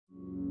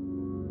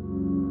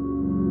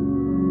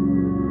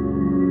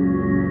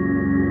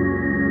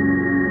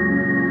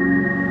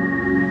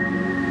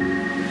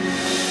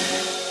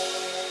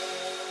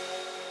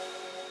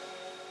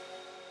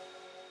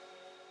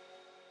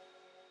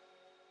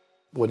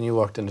when you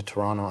walked into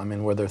Toronto, I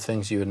mean, were there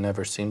things you had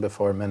never seen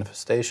before,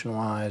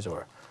 manifestation-wise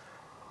or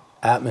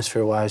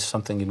atmosphere-wise,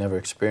 something you'd never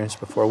experienced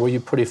before? Were you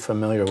pretty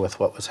familiar with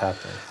what was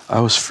happening? I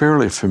was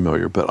fairly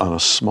familiar, but on a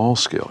small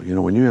scale. You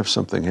know, when you have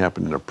something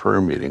happen in a prayer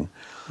meeting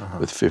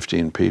with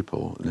 15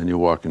 people, and then you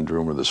walk into a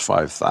room where there's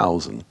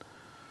 5,000,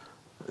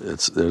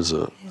 there's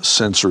a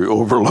sensory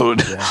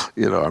overload. Yeah.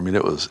 You know, I mean,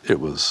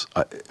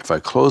 if I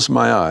closed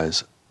my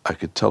eyes, I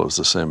could tell it was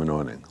the same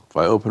anointing. If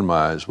I opened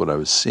my eyes, what I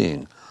was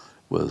seeing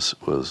was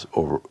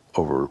overload,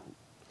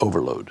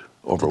 overwhelming.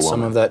 Did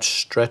some of that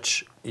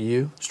stretch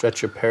your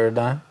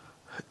paradigm?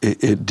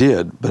 It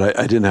did, but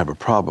I didn't have a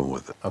problem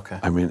with it. Okay.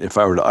 I mean, if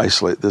I were to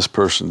isolate this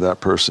person, that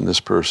person,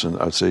 this person,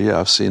 I'd say, yeah,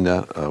 I've seen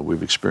that.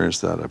 We've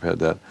experienced that. I've had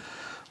that.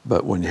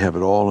 But when you have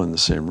it all in the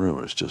same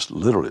room, it's just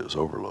literally it was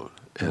overload.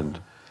 And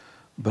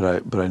but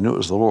I knew it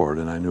was the Lord,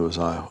 and I knew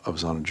I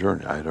was on a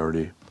journey. I'd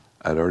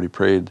already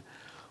prayed.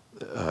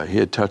 He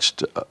had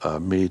touched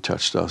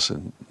us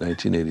in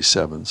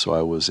 1987. So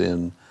I was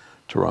in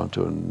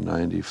Toronto in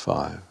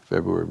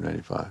February of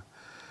 '95.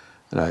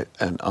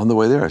 And on the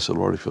way there, I said,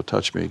 Lord, if you'll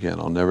touch me again,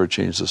 I'll never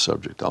change the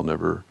subject. I'll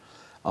never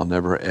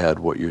add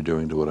what you're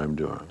doing to what I'm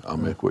doing. I'll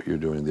make what you're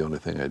doing the only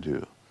thing I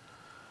do.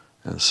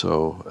 And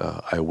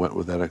so I went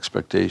with that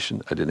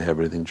expectation. I didn't have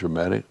anything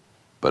dramatic,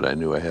 but I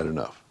knew I had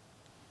enough.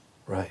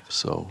 Right.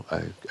 So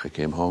I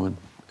came home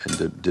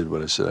and did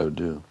what I said I would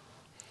do.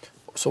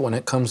 So when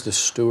it comes to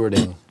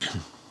stewarding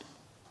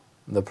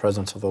the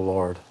presence of the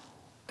Lord,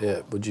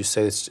 would you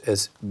say it's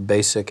as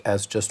basic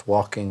as just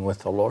walking with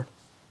the Lord?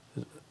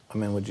 I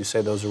mean, would you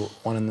say those are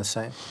one and the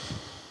same?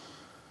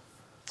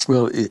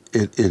 Well, it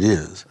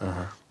is.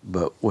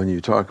 But when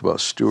you talk about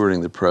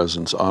stewarding the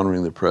presence,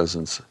 honoring the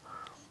presence,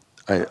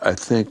 I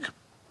think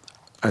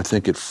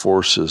it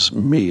forces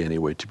me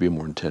anyway to be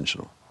more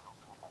intentional,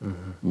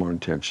 more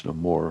intentional,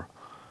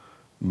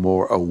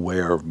 more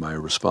aware of my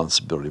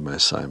responsibility, my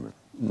assignment,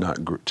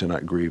 to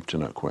not grieve, to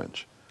not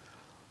quench,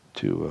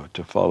 to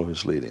follow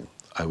His leading.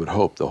 I would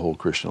hope the whole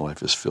Christian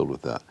life is filled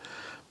with that.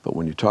 But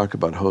when you talk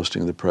about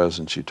hosting the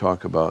presence, you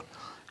talk about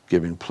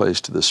giving place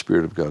to the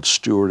Spirit of God,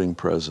 stewarding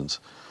presence,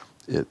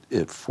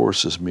 it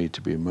forces me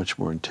to be much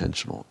more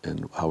intentional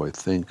in how I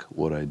think,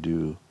 what I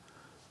do,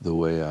 the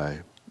way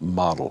I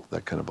model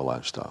that kind of a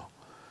lifestyle.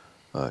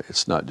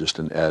 It's not just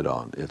an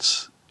add-on.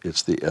 It's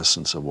the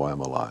essence of why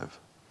I'm alive.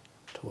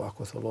 To walk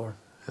with the Lord.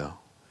 Yeah.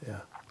 Yeah.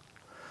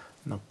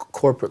 Now,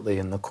 corporately,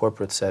 in the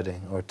corporate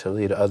setting, or to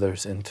lead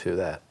others into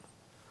that,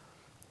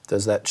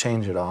 does that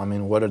change at all? I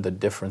mean, what are the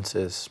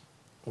differences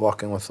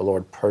walking with the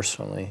Lord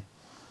personally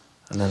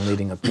and then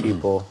leading a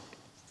people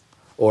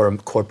or a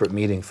corporate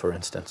meeting, for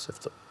instance,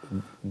 if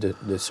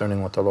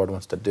discerning what the Lord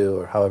wants to do,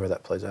 or however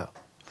that plays out?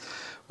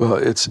 Well,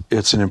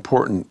 it's an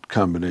important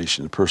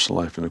combination, the personal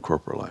life and the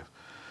corporate life,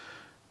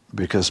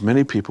 because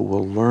many people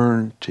will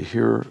learn to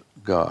hear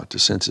God, to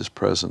sense His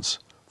presence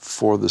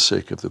for the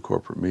sake of the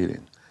corporate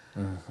meeting,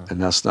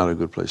 and that's not a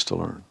good place to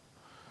learn.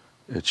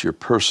 It's your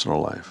personal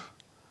life.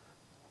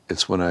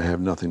 It's when I have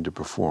nothing to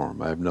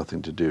perform, I have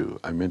nothing to do.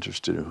 I'm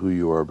interested in who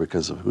you are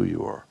because of who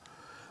you are.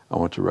 I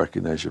want to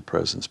recognize your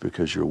presence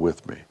because you're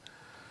with me.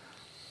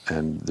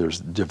 And there's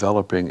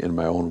developing in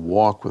my own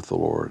walk with the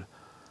Lord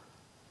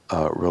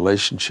a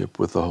relationship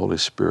with the Holy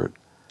Spirit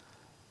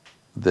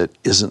that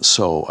isn't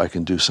so I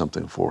can do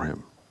something for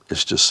Him.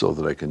 It's just so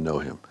that I can know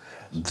Him.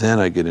 Then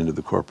I get into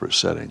the corporate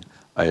setting.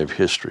 I have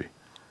history.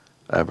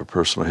 I have a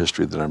personal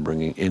history that I'm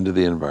bringing into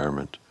the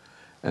environment.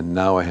 And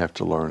now I have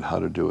to learn how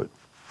to do it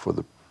for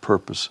the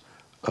purpose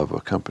of a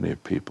company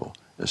of people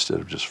instead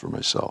of just for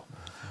myself.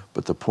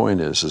 But the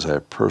point is I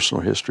have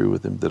personal history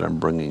with Him that I'm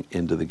bringing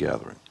into the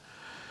gathering.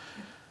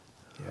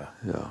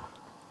 Yeah.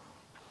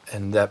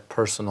 And that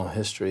personal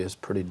history is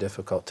pretty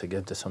difficult to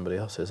give to somebody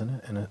else, isn't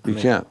it? You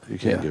can't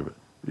give it.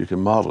 You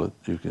can model it.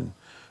 You can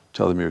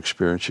tell them your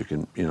experience. You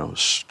can,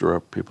 stir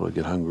up people to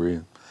get hungry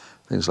and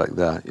things like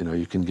that.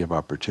 You can give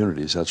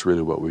opportunities. That's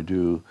really what we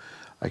do.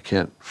 I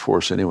can't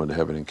force anyone to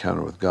have an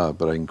encounter with God,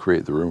 but I can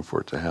create the room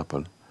for it to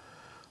happen.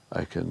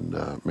 I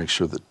can make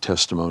sure that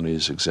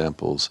testimonies,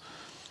 examples,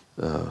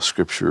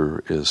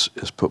 Scripture is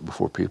put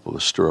before people to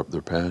stir up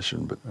their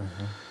passion.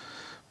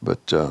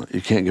 But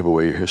you can't give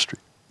away your history.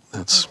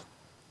 That's,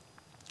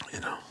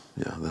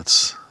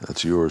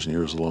 that's yours and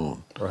yours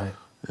alone. Right.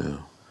 Yeah.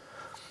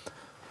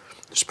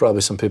 There's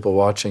probably some people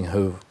watching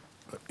who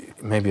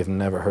maybe have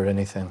never heard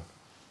anything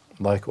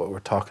like what we're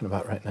talking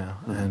about right now.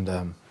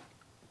 And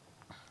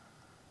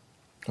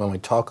when we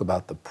talk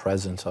about the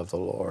presence of the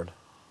Lord,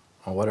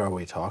 what are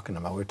we talking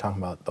about? We're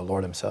talking about the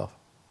Lord Himself.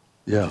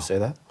 Yeah. Did you say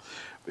that?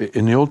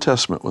 In the Old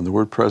Testament, when the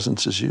word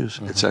presence is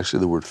used, it's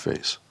actually the word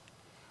face.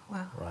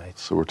 Wow. Right.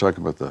 So we're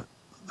talking about the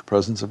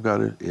presence of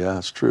God. Yeah,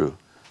 it's true,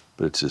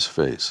 but it's His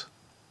face.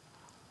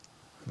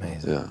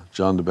 Amazing. Yeah.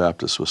 John the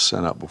Baptist was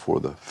sent out before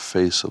the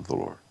face of the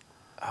Lord.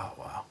 Oh,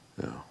 wow.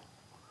 Yeah.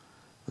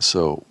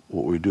 So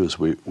what we do is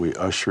we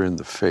usher in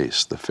the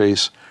face. The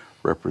face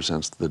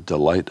represents the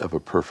delight of a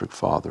perfect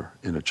father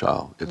in a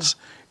child. It's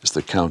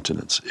the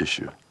countenance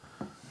issue,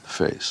 the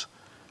face.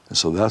 And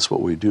so that's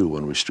what we do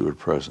when we steward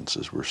presence,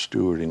 is we're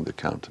stewarding the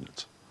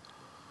countenance.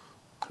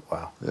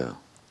 Wow. Yeah.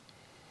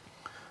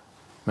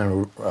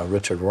 Remember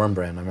Richard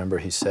Wurmbrand, I remember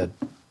he said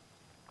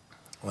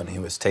when he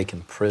was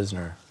taken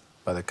prisoner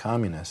by the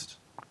communists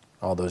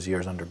all those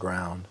years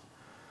underground,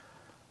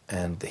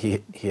 and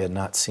he had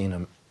not seen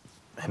him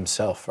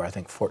himself for I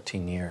think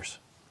 14 years.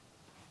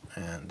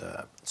 And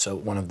so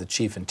one of the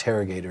chief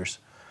interrogators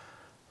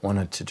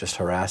wanted to just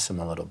harass him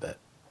a little bit.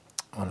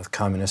 One of the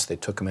communists, they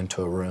took him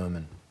into a room,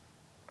 and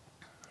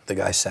the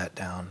guy sat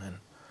down, and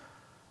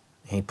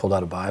he pulled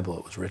out a Bible.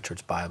 It was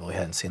Richard's Bible. He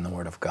hadn't seen the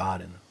Word of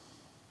God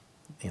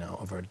in,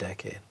 over a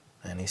decade.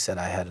 And he said,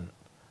 I hadn't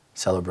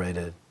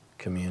celebrated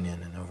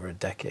communion in over a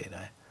decade.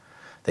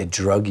 They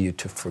drug you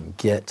to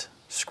forget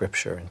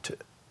Scripture, and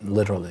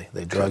literally,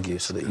 they drug you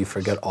so that you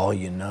forget all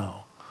you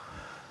know.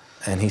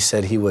 And he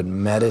said he would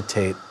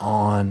meditate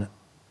on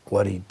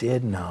what he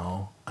did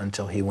know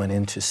until he went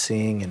into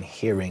seeing and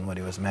hearing what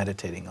he was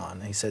meditating on.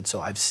 And he said,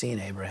 so I've seen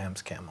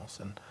Abraham's camels,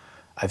 and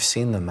I've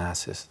seen the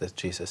masses that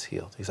Jesus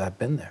healed. He said, I've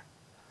been there.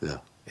 Yeah.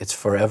 It's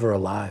forever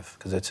alive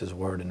because it's his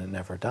word and it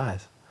never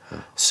dies.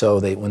 Yeah. So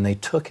when they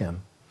took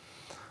him,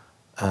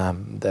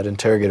 that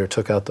interrogator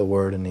took out the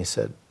word and he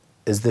said,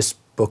 is this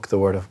book the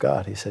Word of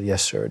God? He said,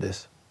 yes, sir, it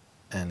is.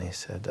 And he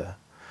said,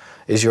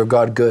 is your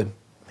God good?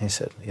 He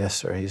said, yes,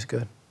 sir, he's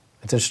good.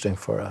 It's interesting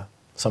for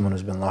someone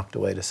who's been locked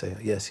away to say,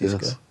 yes, he's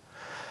good.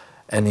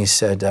 And he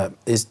said,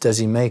 does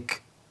he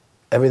make,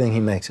 everything he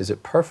makes, is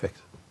it perfect?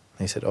 And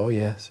he said, oh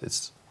yes,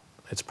 it's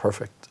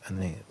perfect.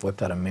 And he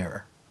whipped out a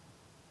mirror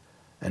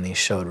and he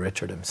showed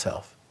Richard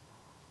himself.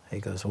 He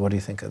goes, what do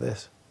you think of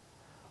this?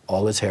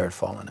 All his hair had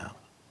fallen out.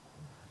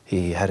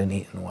 He hadn't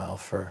eaten well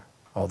for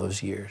all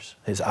those years.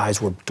 His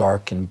eyes were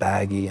dark and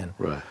baggy, and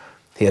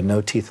he had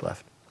no teeth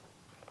left.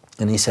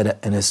 And he said,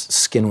 and his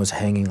skin was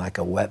hanging like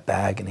a wet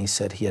bag, and he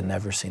said he had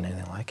never seen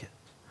anything like it.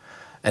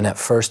 And at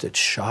first it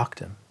shocked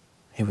him.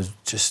 He was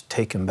just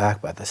taken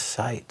back by the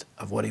sight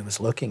of what he was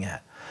looking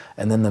at.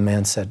 And then the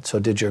man said, so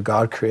did your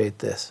God create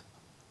this?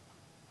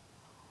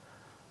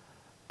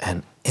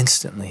 And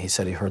instantly he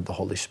said he heard the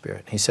Holy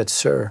Spirit. He said,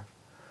 sir,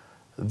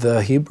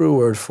 the Hebrew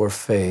word for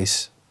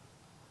face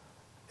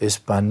is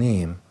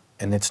panim,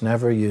 and it's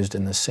never used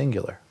in the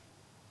singular.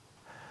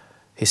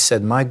 He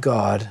said, my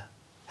God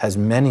has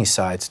many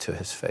sides to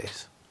his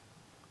face.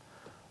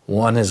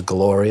 One is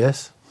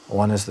glorious,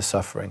 one is the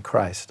suffering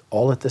Christ,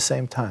 all at the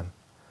same time.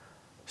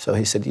 So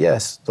he said,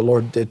 yes, the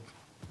Lord did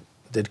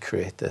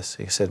create this.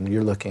 He said,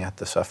 you're looking at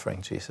the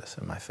suffering Jesus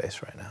in my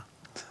face right now.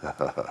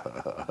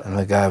 And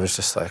the guy was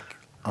just like,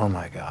 oh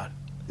my God.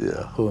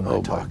 Yeah. Who am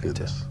I talking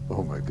to?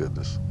 Oh my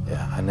goodness.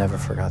 Yeah, I never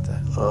forgot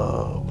that.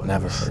 Oh my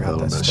Never goodness. forgot That'll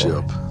that mess story. you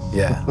up.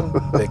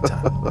 Yeah, big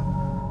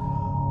time.